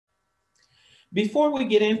Before we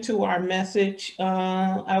get into our message,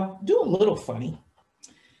 I'll do a little funny.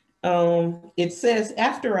 It says,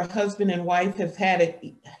 after a husband and wife have had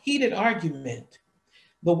a heated argument,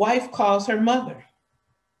 the wife calls her mother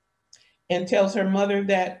and tells her mother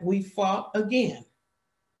that we fought again.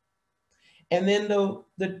 And then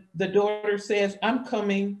the daughter says, I'm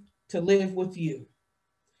coming to live with you.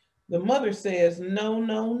 The mother says, no,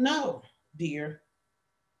 no, no, dear.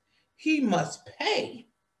 He must pay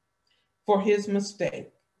for his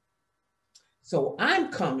mistake. So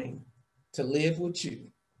I'm coming to live with you.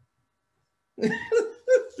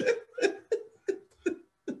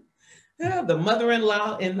 The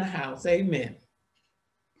mother-in-law in the house, amen.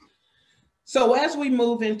 So as we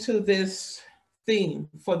move into this theme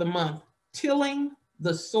for the month, tilling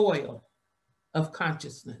the soil of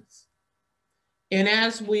consciousness. And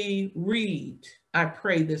as we read, I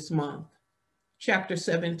pray this month, chapter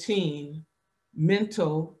 17,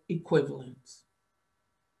 mental equivalence.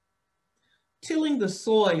 Tilling the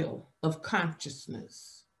soil of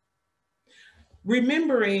consciousness.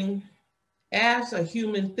 Remembering, as a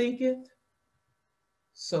human thinketh,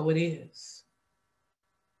 so it is.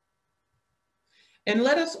 And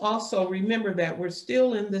let us also remember that we're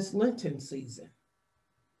still in this Lenten season,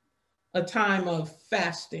 a time of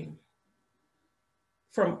fasting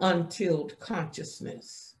from untilled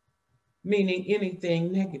consciousness, meaning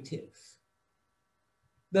anything negative.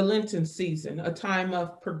 The Lenten season, a time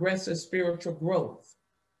of progressive spiritual growth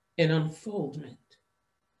and unfoldment,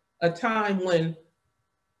 a time when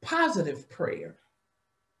positive prayer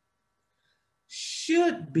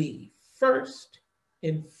should be first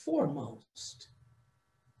and foremost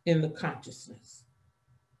in the consciousness.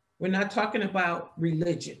 We're not talking about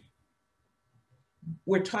religion.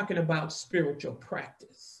 We're talking about spiritual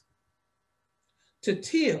practice. To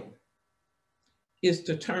till is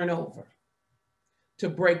to turn over, to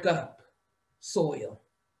break up soil,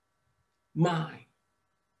 mind.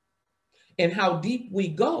 And how deep we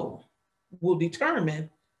go will determine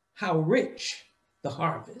how rich the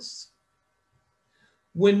harvest.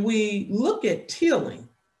 When we look at tilling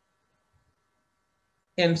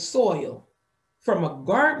and soil from a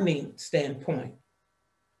gardening standpoint,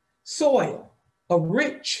 soil, a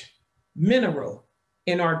rich mineral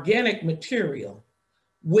and organic material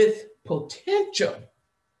with potential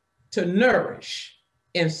to nourish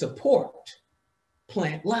and support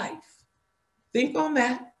plant life. Think on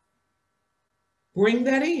that. Bring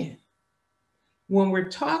that in. When we're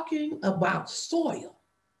talking about soil,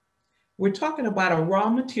 we're talking about a raw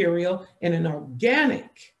material and an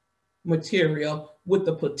organic material with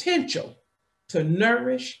the potential to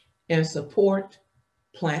nourish and support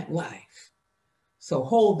plant life. So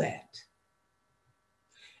hold that.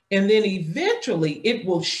 And then eventually it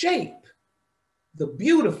will shape the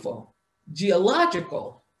beautiful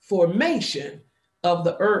geological formation of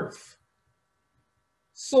the earth.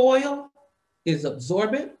 Soil is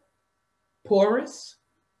absorbent, porous,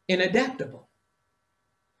 and adaptable.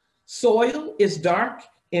 Soil is dark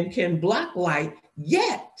and can block light,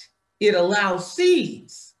 yet it allows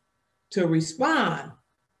seeds to respond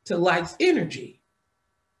to light's energy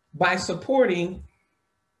by supporting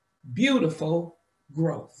beautiful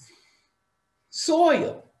growth.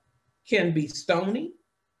 Soil can be stony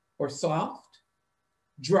or soft,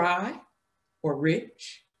 dry or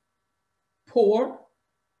rich, poor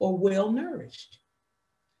or well-nourished.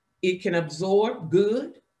 It can absorb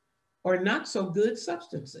good or not so good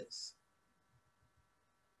substances,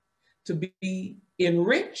 to be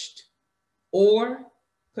enriched or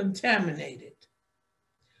contaminated.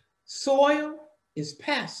 Soil is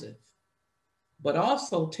passive, but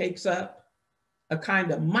also takes up a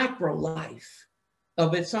kind of micro-life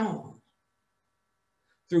of its own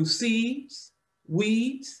through seeds,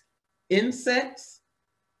 weeds, insects,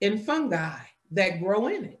 and fungi that grow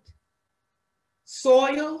in it.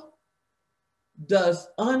 Soil does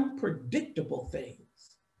unpredictable things.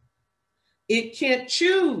 It can't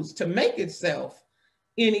choose to make itself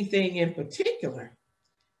anything in particular.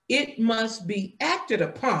 It must be acted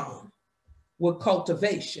upon with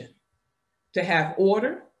cultivation to have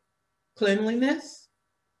order, cleanliness,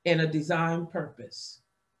 and a design purpose.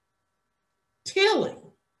 Tilling,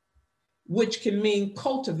 which can mean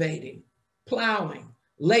cultivating, plowing,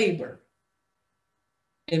 labor,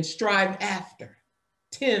 and strive after,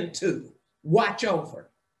 tend to, watch over.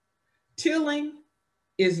 Tilling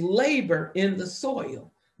is labor in the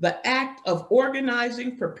soil, the act of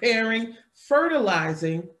organizing, preparing,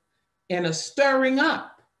 fertilizing, and a stirring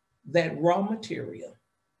up that raw material.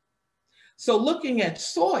 So looking at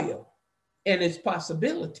soil and its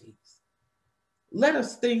possibilities, let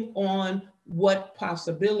us think on what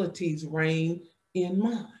possibilities reign in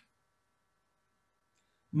mind.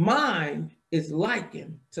 Mind is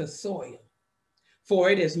likened to soil, for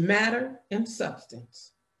it is matter and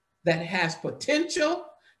substance that has potential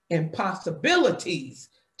and possibilities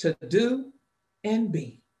to do and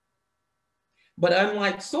be. But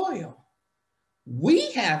unlike soil,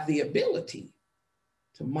 we have the ability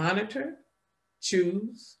to monitor,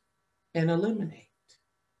 choose, and eliminate.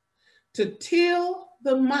 To till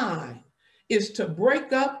the mind is to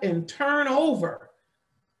break up and turn over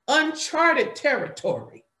uncharted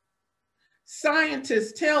territory.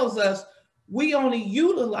 Scientists tells us we only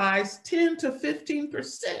utilize 10 to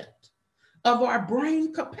 15% of our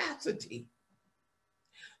brain capacity.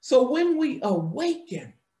 So when we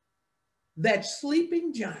awaken that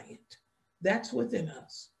sleeping giant that's within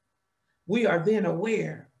us, we are then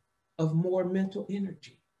aware of more mental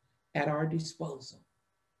energy at our disposal.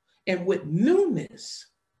 And with newness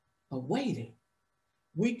awaiting,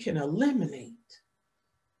 we can eliminate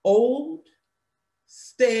old,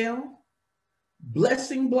 stale,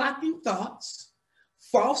 blessing blocking thoughts,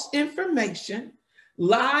 false information,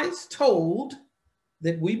 lies told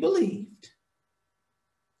that we believed.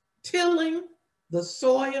 Tilling the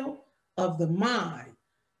soil of the mind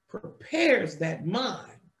prepares that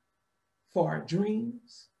mind for our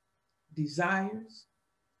dreams, desires,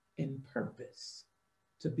 and purpose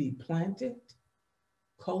to be planted,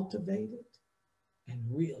 cultivated, and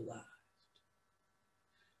realized.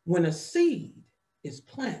 When a seed is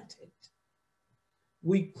planted,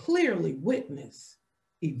 we clearly witness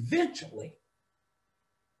eventually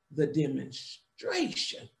the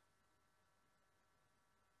demonstration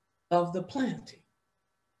of the planting.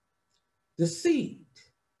 The seed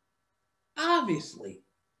obviously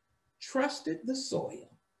trusted the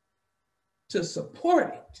soil to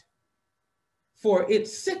support it, for it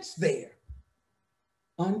sits there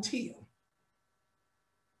until,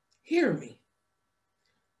 hear me,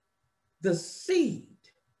 the seed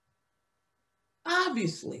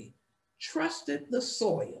obviously trusted the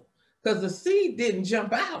soil, because the seed didn't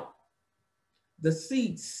jump out. The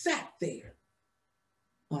seed sat there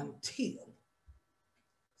until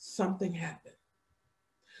something happened.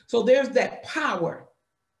 So there's that power,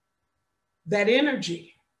 that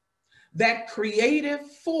energy, that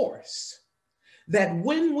creative force that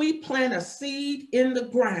when we plant a seed in the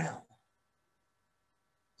ground,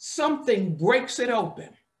 something breaks it open,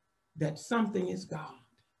 that something is God.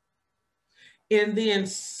 And then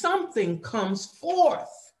something comes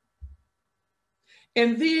forth.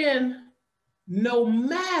 And then no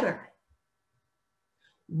matter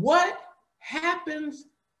what happens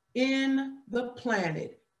in the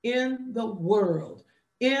planet, in the world,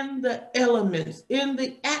 in the elements, in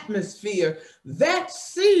the atmosphere, that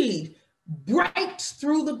seed breaks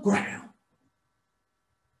through the ground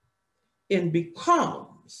and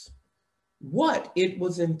becomes what it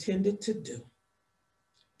was intended to do,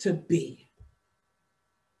 to be.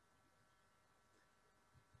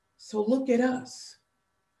 So look at us,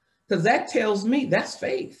 because that tells me that's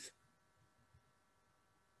faith.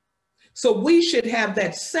 So we should have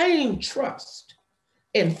that same trust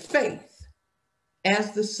and faith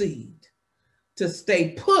as the seed to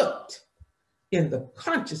stay put in the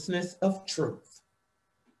consciousness of truth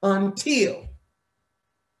until,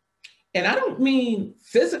 and I don't mean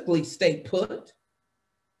physically stay put,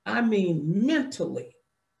 I mean mentally,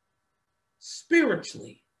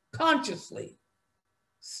 spiritually, consciously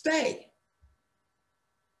stay.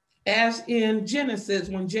 As in Genesis,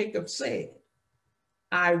 when Jacob said,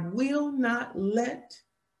 I will not let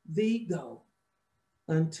thee go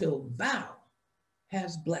until thou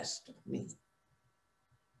hast blessed me.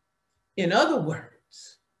 In other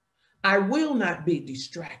words, I will not be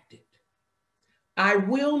distracted. I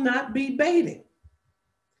will not be baited.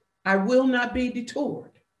 I will not be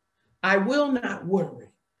detoured. I will not worry.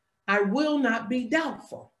 I will not be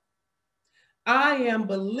doubtful. I am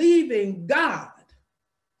believing God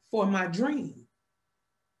for my dream,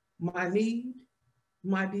 my need,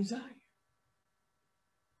 my desire.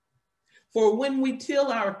 For when we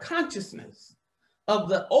till our consciousness of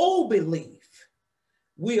the old belief,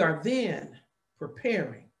 we are then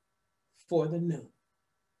preparing for the new.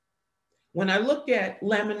 When I look at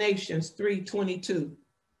Lamentations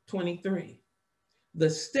 3:22-23, the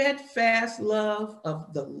steadfast love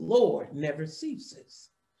of the Lord never ceases.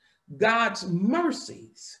 God's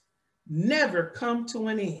mercies never come to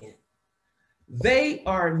an end. They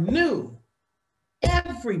are new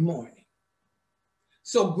every morning.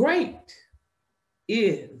 So great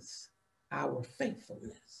is our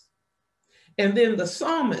faithfulness. And then the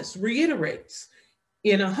psalmist reiterates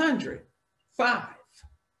in 105,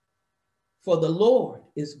 for the Lord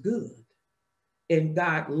is good and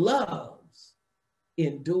God loves,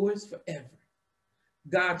 endures forever.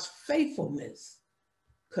 God's faithfulness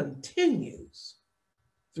continues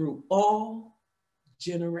through all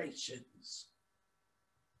generations.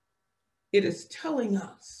 It is telling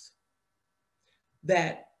us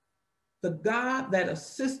that the God that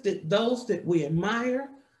assisted those that we admire,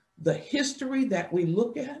 the history that we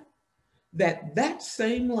look at, that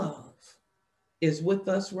same love is with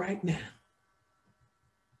us right now.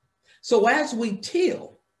 So as we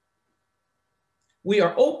till, we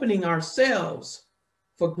are opening ourselves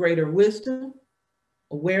for greater wisdom,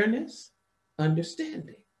 awareness,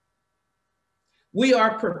 understanding. We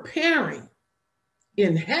are preparing,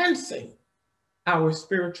 enhancing our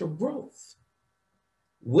spiritual growth,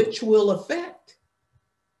 which will affect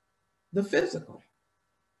the physical.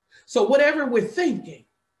 So whatever we're thinking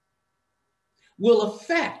will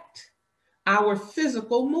affect our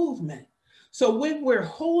physical movement. So when we're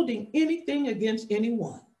holding anything against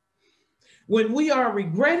anyone, when we are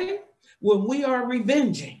regretting, when we are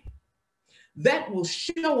revenging, that will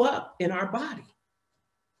show up in our body.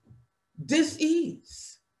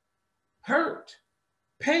 Dis-ease, hurt,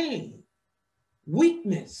 pain,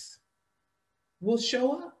 weakness will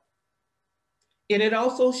show up. And it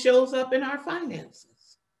also shows up in our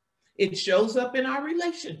finances. It shows up in our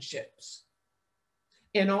relationships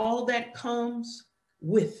and all that comes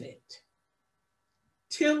with it.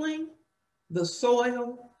 Tilling the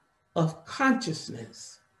soil of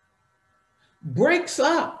consciousness breaks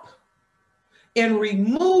up and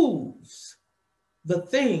removes the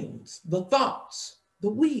things, the thoughts, the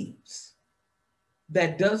weeds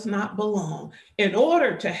that does not belong. In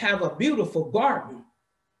order to have a beautiful garden,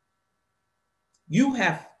 you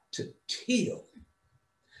have to till.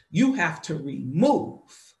 You have to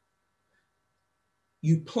remove.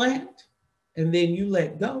 You plant and then you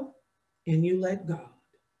let go and you let God.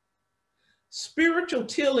 Spiritual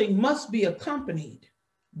tilling must be accompanied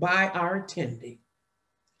by our tending.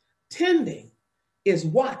 Tending is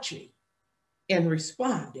watching and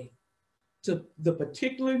responding to the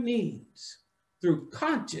particular needs through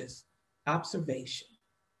conscious observation.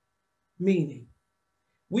 Meaning,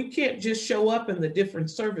 we can't just show up in the different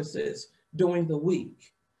services during the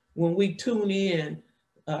week. When we tune in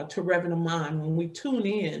to Reverend Amon, when we tune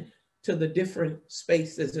in to the different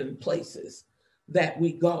spaces and places that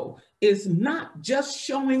we go, is not just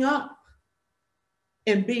showing up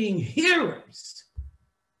and being hearers.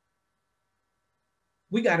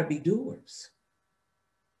 We got to be doers.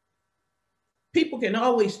 People can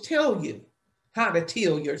always tell you how to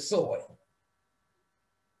till your soil.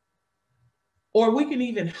 Or we can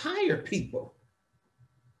even hire people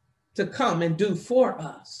to come and do for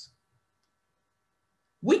us.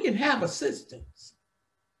 We can have assistance,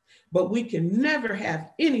 but we can never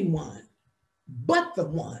have anyone but the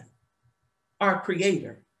one, our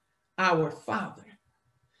Creator, our Father,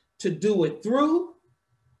 to do it through,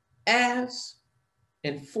 as,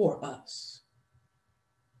 and for us.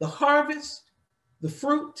 The harvest, the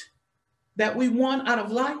fruit that we want out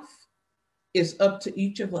of life is up to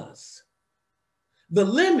each of us. The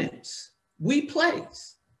limits we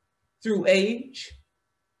place through age,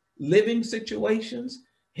 living situations,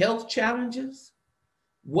 health challenges,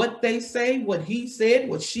 what they say, what he said,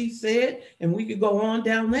 what she said, and we could go on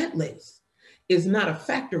down that list, is not a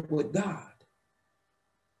factor with God.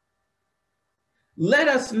 Let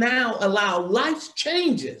us now allow life's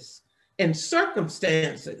changes and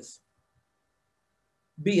circumstances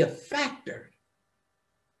be a factor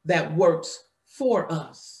that works for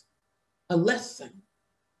us, a lesson,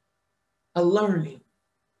 a learning.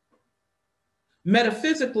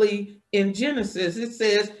 Metaphysically, in Genesis, it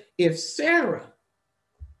says, if Sarah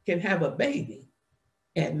can have a baby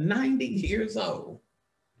at 90 years old,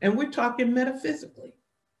 and we're talking metaphysically,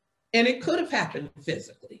 and it could have happened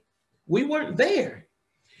physically. We weren't there.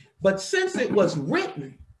 But since it was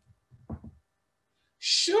written,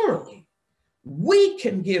 surely we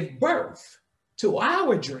can give birth to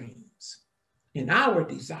our dreams and our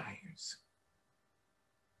desires,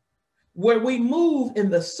 where we move in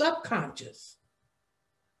the subconscious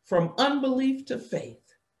from unbelief to faith,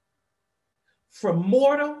 from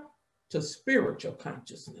mortal to spiritual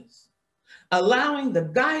consciousness, allowing the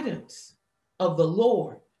guidance of the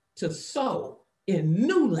Lord to sow in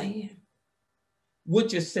new land,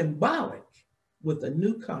 which is symbolic with a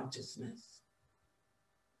new consciousness.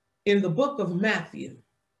 In the book of Matthew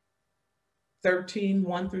 13,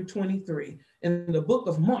 1 through 23, in the book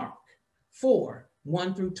of Mark 4,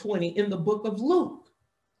 1 through 20, in the book of Luke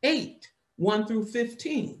 8, 1 through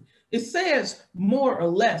 15, it says more or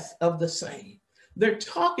less of the same. They're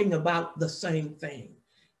talking about the same thing.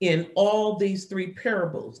 In all these three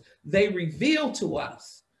parables, they reveal to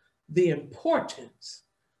us the importance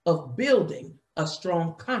of building a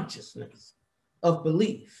strong consciousness of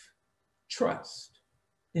belief, trust,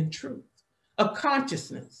 and truth. A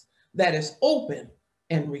consciousness that is open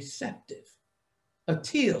and receptive. A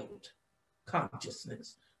tilled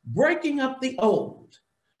consciousness, breaking up the old,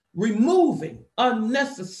 removing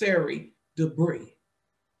unnecessary debris,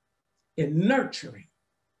 and nurturing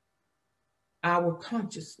our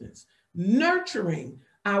consciousness, nurturing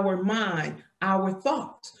our mind, our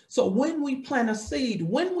thoughts. So when we plant a seed,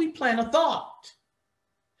 when we plant a thought,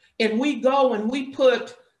 and we go and we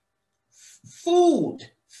put food,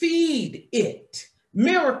 feed it,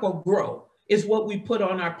 miracle grow is what we put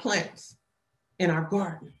on our plants in our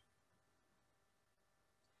garden.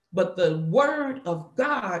 But the word of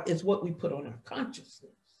God is what we put on our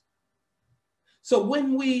consciousness. So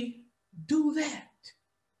when we do that,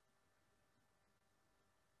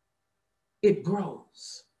 it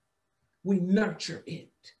grows. We nurture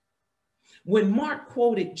it. When Mark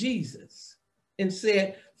quoted Jesus and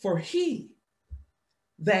said, "For he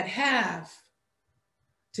that hath,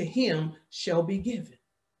 to him shall be given.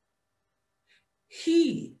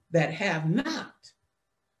 He that have not,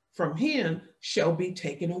 from him shall be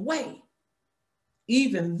taken away,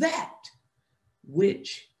 even that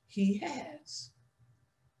which he has."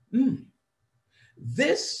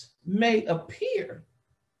 This may appear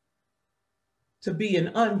to be an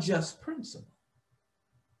unjust principle,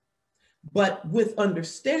 but with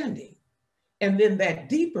understanding and then that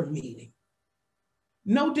deeper meaning,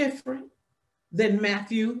 no different than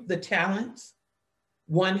Matthew, the talents.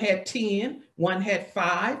 One had 10, one had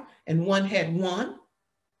 5, and one had 1.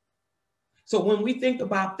 So when we think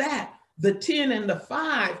about that, the 10 and the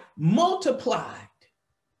 5 multiplied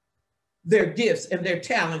their gifts and their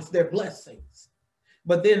talents, their blessings.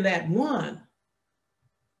 But then that 1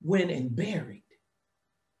 went and buried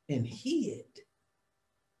and hid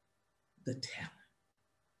the talent.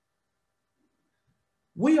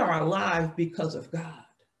 We are alive because of God.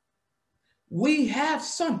 We have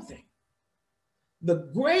something, the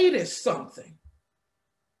greatest something,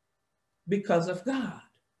 because of God.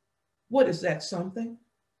 What is that something?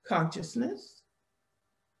 Consciousness.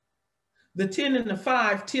 The 10 and the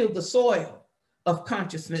 5 tilled the soil of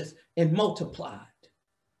consciousness and multiplied.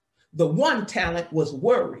 The 1 talent was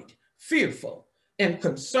worried, fearful, and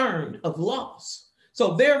concerned of loss.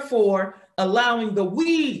 So therefore, allowing the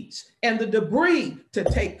weeds and the debris to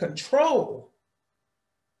take control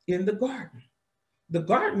in the garden. The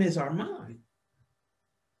garden is our mind.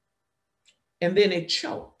 And then it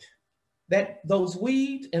choked. Those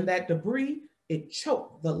weeds and that debris, it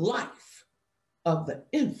choked the life of the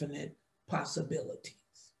infinite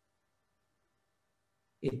possibilities.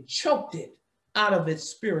 It choked it out of its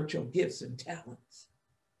spiritual gifts and talents.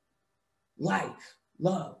 Life,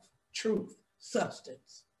 love, truth,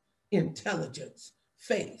 substance, intelligence,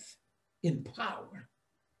 faith, and power.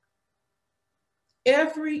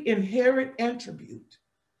 Every inherent attribute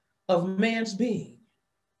of man's being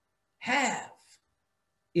have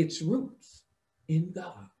its roots in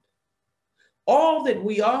God. All that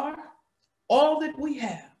we are, all that we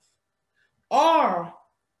have, are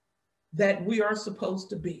that we are supposed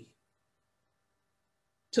to be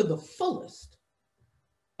to the fullest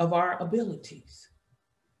of our abilities.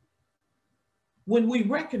 When we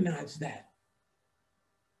recognize that,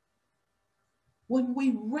 when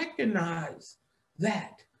we recognize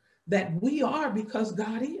that we are because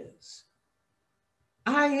God is.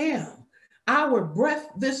 I am. Our breath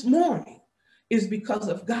this morning is because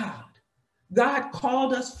of God. God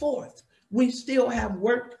called us forth. We still have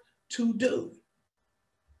work to do.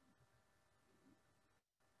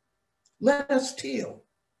 Let us till,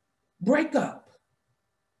 break up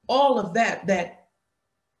all of that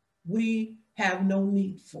we have no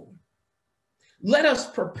need for. Let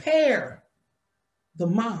us prepare the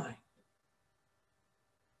mind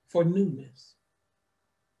for newness.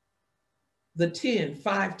 The 10,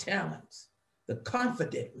 5 talents, the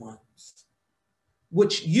confident ones,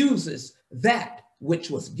 which uses that which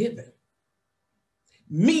was given,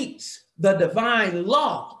 meets the divine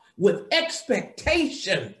law with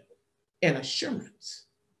expectation and assurance.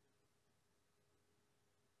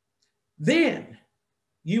 Then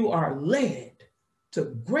you are led to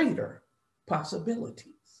greater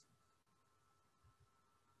possibilities.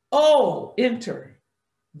 Oh, enter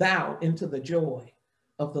thou into the joy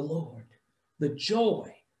of the Lord. The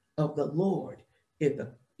joy of the Lord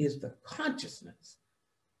is the consciousness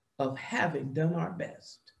of having done our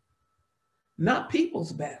best. Not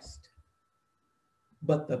people's best,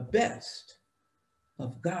 but the best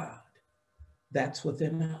of God that's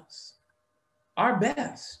within us. Our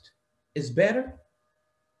best is better,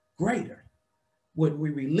 greater, when we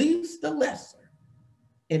release the lesser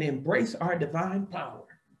and embrace our divine power.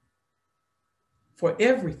 For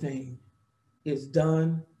everything is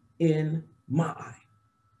done in mind.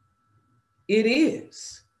 It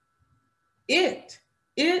is. It.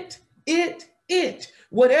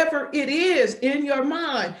 Whatever it is in your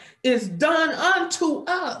mind is done unto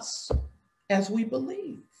us as we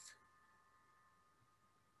believe.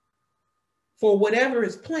 For whatever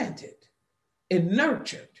is planted and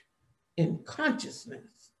nurtured in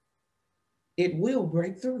consciousness, it will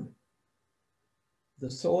break through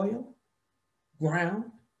the soil, ground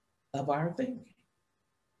of our thinking.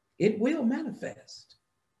 It will manifest.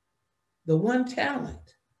 The one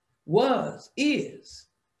talent is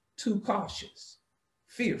too cautious,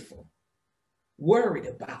 fearful, worried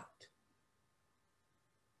about.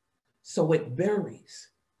 So it buries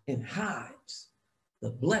and hides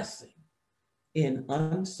the blessing in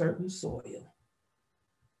uncertain soil.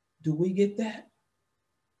 Do we get that?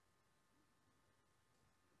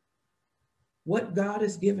 What God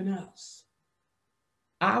has given us,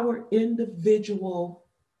 our individual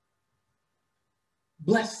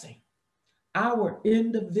blessing, our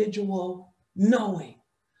individual knowing,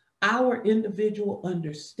 our individual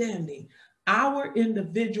understanding, our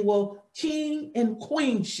individual king and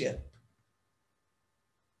queenship.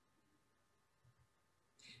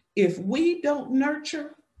 If we don't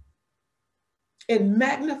nurture and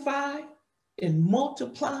magnify and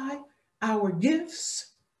multiply our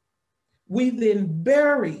gifts, we then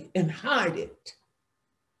bury and hide it,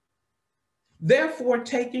 therefore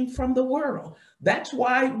taking from the world. That's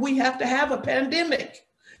why we have to have a pandemic,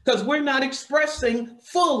 because we're not expressing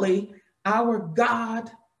fully our God,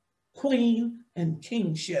 queen, and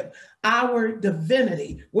kingship, our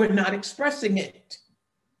divinity. We're not expressing it.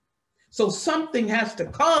 So something has to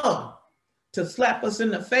come to slap us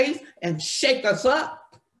in the face and shake us up.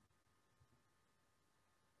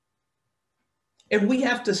 And we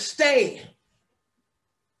have to stay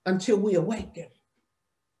until we awaken.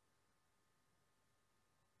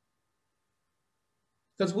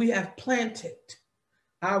 Because we have planted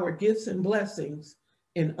our gifts and blessings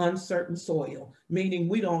in uncertain soil, meaning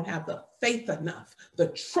we don't have the faith enough, the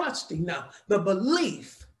trust enough, the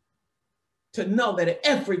belief to know that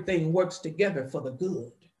everything works together for the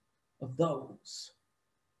good of those.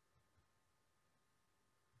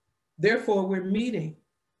 Therefore, we're meeting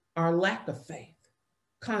our lack of faith,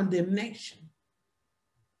 condemnation,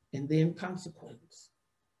 and then consequence.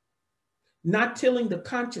 Not tilling the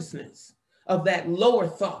consciousness of that lower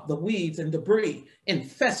thought, the weeds and debris,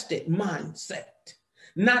 infested mindset.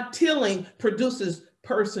 Not tilling produces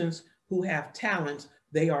persons who have talents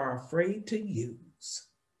they are afraid to use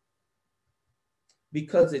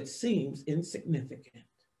because it seems insignificant.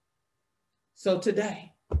 So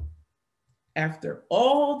today, after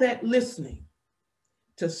all that listening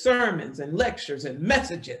to sermons and lectures and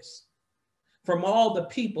messages from all the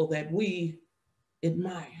people that we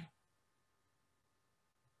admire,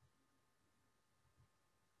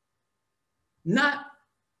 not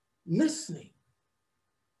listening,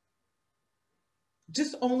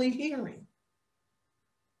 just only hearing.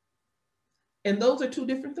 And those are two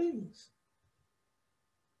different things,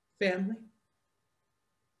 family.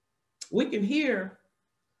 We can hear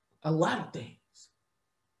a lot of things,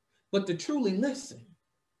 but to truly listen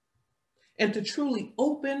and to truly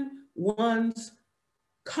open one's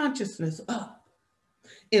consciousness up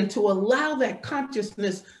and to allow that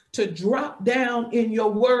consciousness to drop down in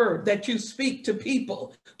your word that you speak to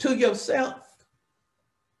people, to yourself,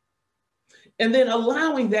 and then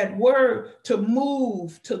allowing that word to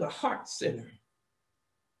move to the heart center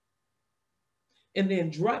and then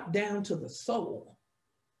drop down to the soul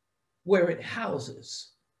where it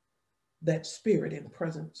houses that spirit and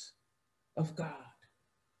presence of God.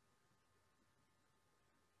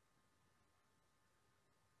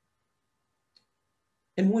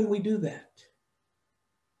 And when we do that,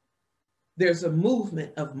 there's a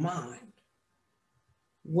movement of mind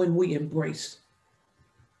when we embrace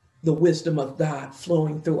the wisdom of God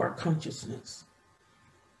flowing through our consciousness,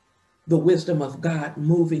 the wisdom of God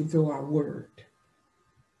moving through our word,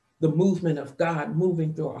 the movement of God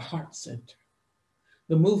moving through our heart center,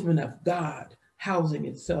 the movement of God housing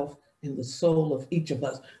itself in the soul of each of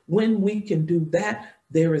us. When we can do that,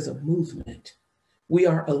 there is a movement. We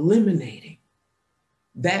are eliminating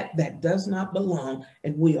that does not belong,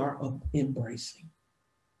 and we are embracing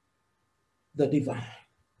the divine.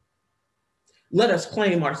 Let us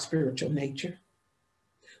claim our spiritual nature.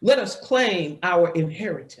 Let us claim our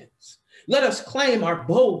inheritance. Let us claim our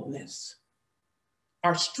boldness,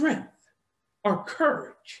 our strength, our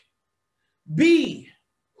courage. Be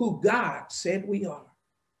who God said we are.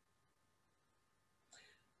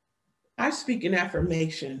 I speak an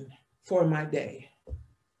affirmation for my day,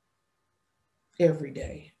 every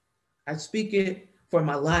day. I speak it for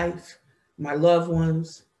my life, my loved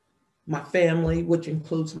ones, my family, which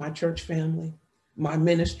includes my church family, my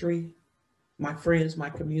ministry, my friends,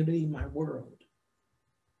 my community, my world,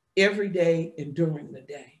 every day and during the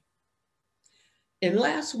day. And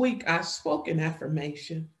last week I spoke an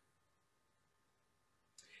affirmation,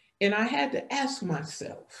 and I had to ask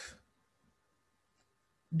myself,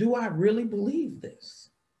 do I really believe this?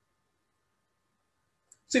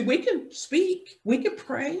 See, we can speak, we can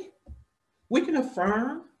pray, we can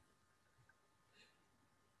affirm,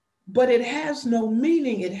 but it has no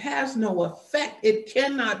meaning, it has no effect, it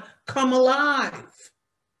cannot come alive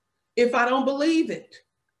if I don't believe it.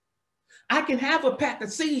 I can have a pack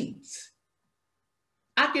of seeds.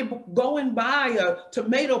 I can go and buy a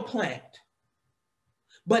tomato plant.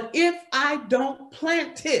 But if I don't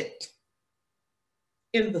plant it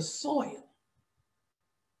in the soil,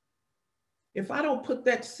 if I don't put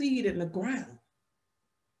that seed in the ground,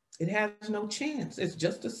 it has no chance. It's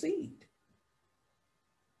just a seed.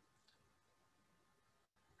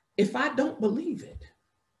 If I don't believe it,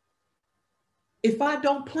 if I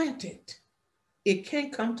don't plant it, it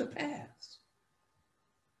can't come to pass.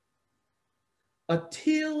 A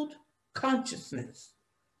tilled consciousness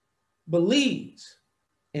believes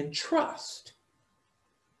and trusts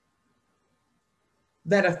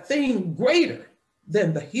that a thing greater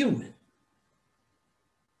than the human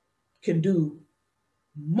can do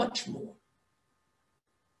much more.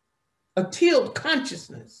 A tilled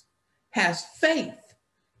consciousness has faith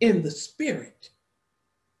in the spirit,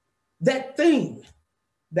 that thing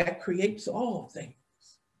that creates all things.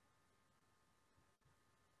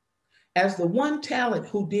 As the one talent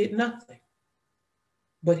who did nothing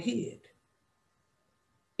but hid,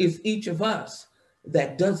 is each of us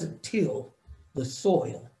that doesn't till the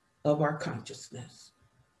soil of our consciousness.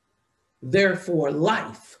 Therefore,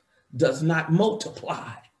 life does not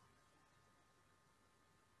multiply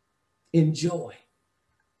in joy,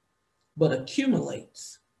 but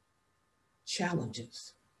accumulates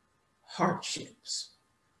challenges, hardships,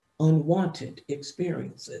 unwanted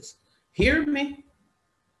experiences. Hear me?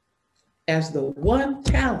 As the one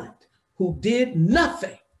talent who did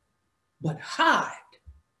nothing but hide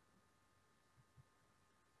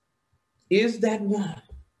is that one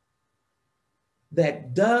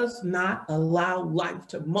that does not allow life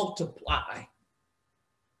to multiply,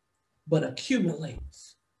 but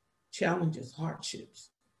accumulates challenges,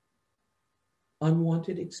 hardships,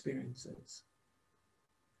 unwanted experiences.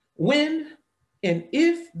 When and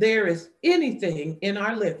if there is anything in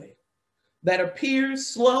our living that appears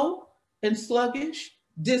slow and sluggish,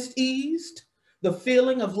 diseased, the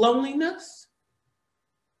feeling of loneliness,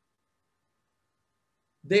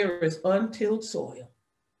 there is untilled soil,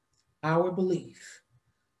 our belief,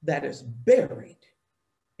 that is buried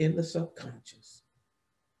in the subconscious.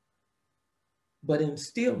 But in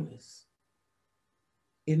stillness,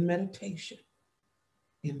 in meditation,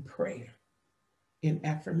 in prayer, in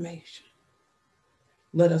affirmation,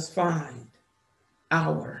 let us find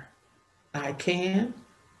our I can,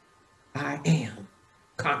 I am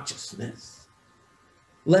consciousness.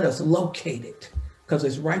 Let us locate it, because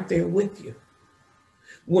it's right there with you.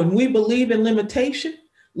 When we believe in limitation,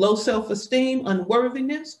 low self-esteem,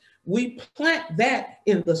 unworthiness, we plant that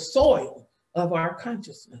in the soil of our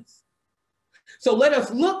consciousness. So let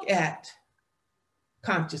us look at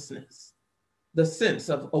consciousness, the sense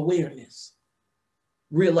of awareness,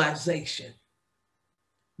 realization,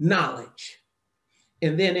 knowledge.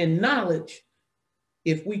 And then in knowledge,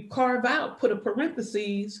 if we carve out, put a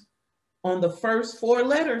parenthesis on the first four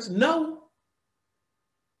letters, know,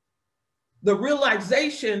 the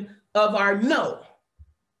realization of our know.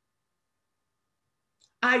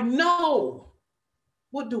 I know.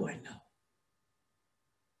 What do I know?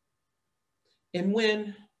 And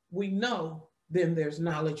when we know, then there's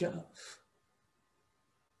knowledge of.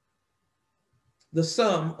 The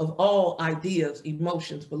sum of all ideas,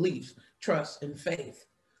 emotions, beliefs, trust, and faith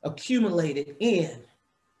accumulated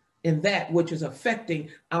in that which is affecting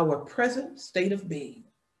our present state of being.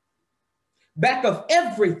 Back of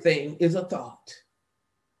everything is a thought.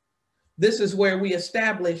 This is where we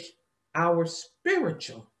establish our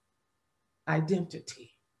spiritual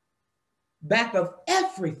identity. Back of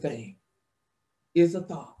everything is a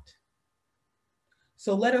thought.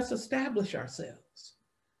 So let us establish ourselves.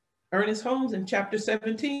 Ernest Holmes in chapter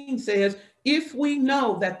 17 says, if we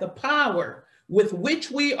know that the power with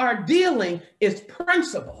which we are dealing is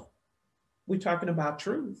principle, we're talking about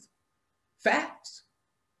truth, facts.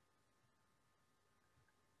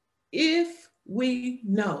 If we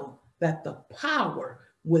know that the power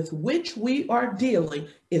with which we are dealing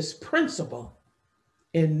is principle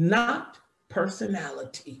and not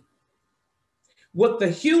personality. What the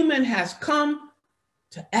human has come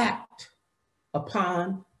to act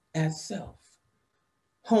upon as self.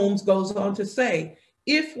 Holmes goes on to say,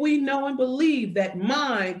 if we know and believe that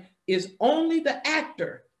mind is only the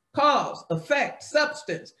actor, cause, effect,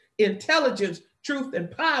 substance, intelligence, truth,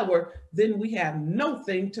 and power, then we have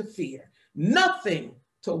nothing to fear, nothing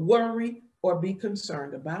to worry or be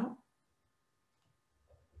concerned about.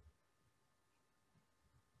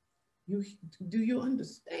 Do you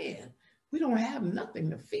understand? We don't have nothing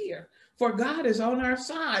to fear, for God is on our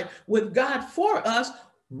side. With God for us,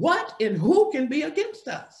 what and who can be against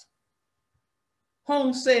us?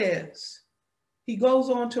 Holmes says, he goes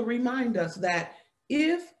on to remind us that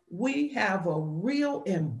if we have a real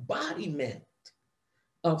embodiment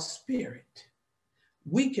of spirit,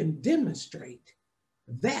 we can demonstrate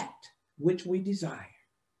that which we desire.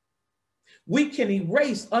 We can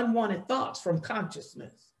erase unwanted thoughts from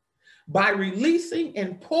consciousness by releasing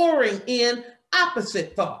and pouring in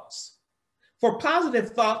opposite thoughts. For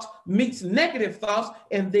positive thoughts meets negative thoughts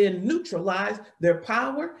and then neutralize their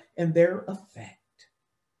power and their effect.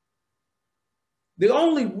 The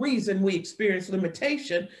only reason we experience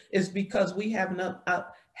limitation is because we have not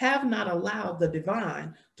allowed the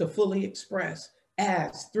divine to fully express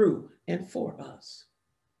as, through, and for us.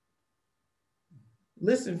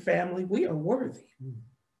 Listen, family, we are worthy.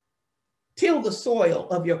 Till the soil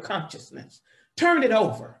of your consciousness. Turn it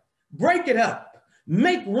over. Break it up.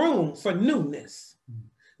 Make room for newness.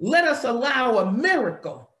 Let us allow a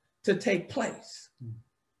miracle to take place.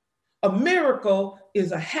 A miracle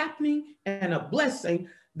is a happening and a blessing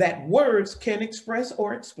that words can express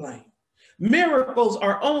or explain. Miracles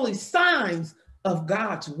are only signs of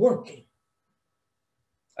God's working.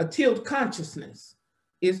 A tilled consciousness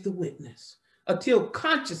is the witness. A tilled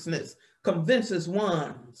consciousness convinces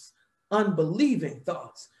one's unbelieving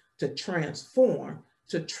thoughts to transform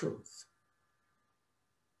to truth.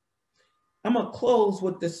 I'm going to close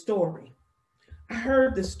with this story. I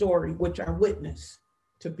heard this story, which I witnessed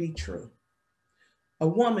to be true. A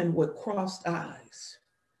woman with crossed eyes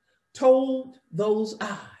told those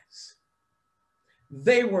eyes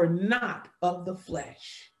they were not of the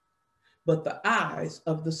flesh, but the eyes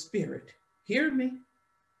of the spirit. Hear me?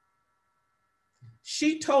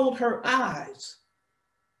 She told her eyes,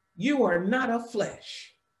 you are not of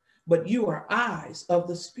flesh, but you are eyes of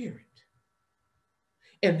the spirit.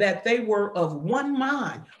 And that they were of one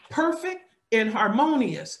mind, perfect and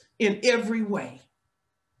harmonious in every way.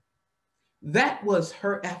 That was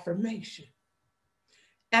her affirmation.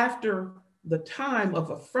 After the time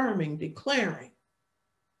of affirming, declaring,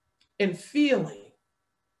 and feeling,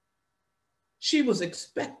 she was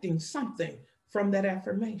expecting something from that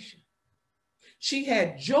affirmation. She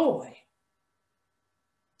had joy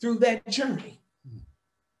through that journey.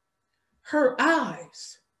 Her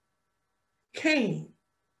eyes came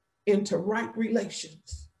into right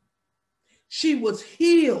relations. She was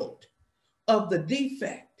healed of the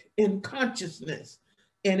defect in consciousness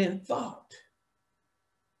and in thought.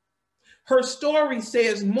 Her story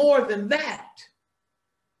says more than that,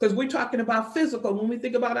 because we're talking about physical. When we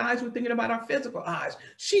think about eyes, we're thinking about our physical eyes.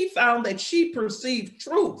 She found that she perceived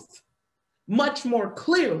truth much more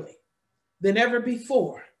clearly than ever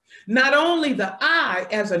before. Not only the eye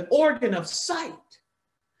as an organ of sight,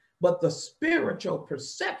 but the spiritual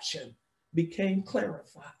perception became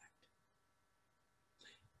clarified.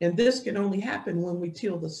 And this can only happen when we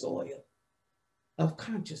till the soil of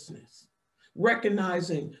consciousness,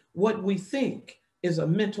 recognizing what we think is a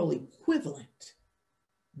mental equivalent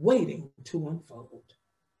waiting to unfold.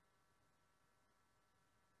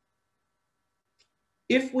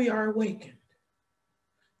 If we are awakened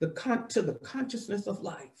to the consciousness of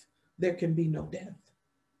life, there can be no death.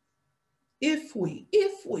 If we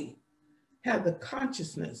have the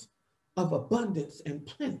consciousness of abundance and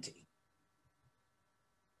plenty,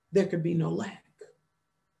 there could be no lack.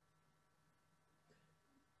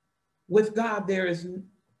 With God, there is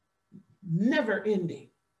never-ending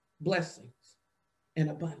blessings and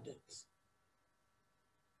abundance.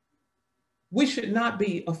 We should not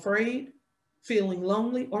be afraid, feeling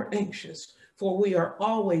lonely, or anxious, for we are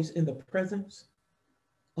always in the presence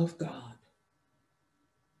of God.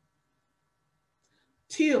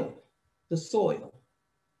 Till the soil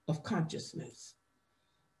of consciousness.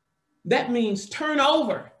 That means turn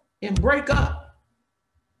over and break up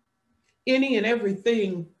any and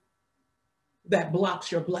everything that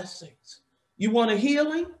blocks your blessings. You want a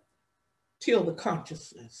healing? Till the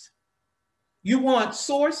consciousness. You want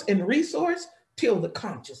source and resource? Till the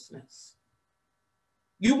consciousness.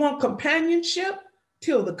 You want companionship?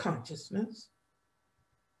 till the consciousness.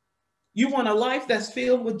 You want a life that's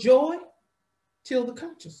filled with joy? Till the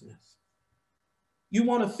consciousness. You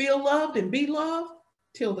want to feel loved and be loved?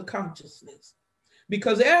 Till the consciousness.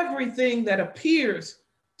 Because everything that appears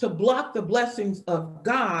to block the blessings of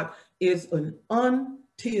God is an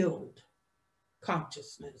untilled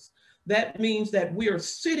consciousness. That means that we are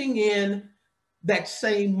sitting in that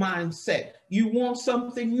same mindset. You want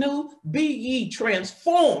something new? Be ye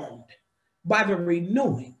transformed by the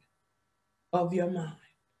renewing of your mind.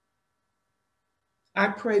 I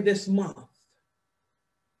pray this month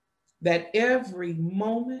that every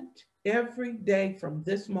moment, every day from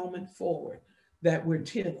this moment forward, that we're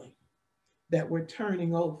tilling, that we're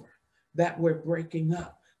turning over, that we're breaking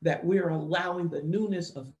up, that we're allowing the newness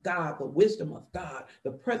of God, the wisdom of God,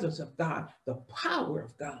 the presence of God, the power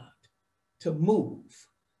of God to move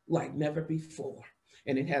like never before.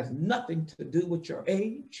 And it has nothing to do with your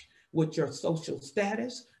age, with your social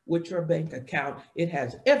status, with your bank account. It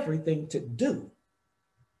has everything to do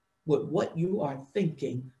with what you are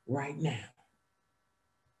thinking right now.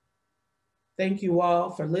 Thank you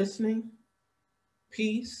all for listening.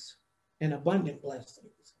 Peace and abundant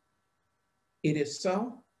blessings. It is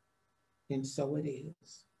so, and so it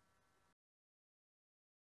is.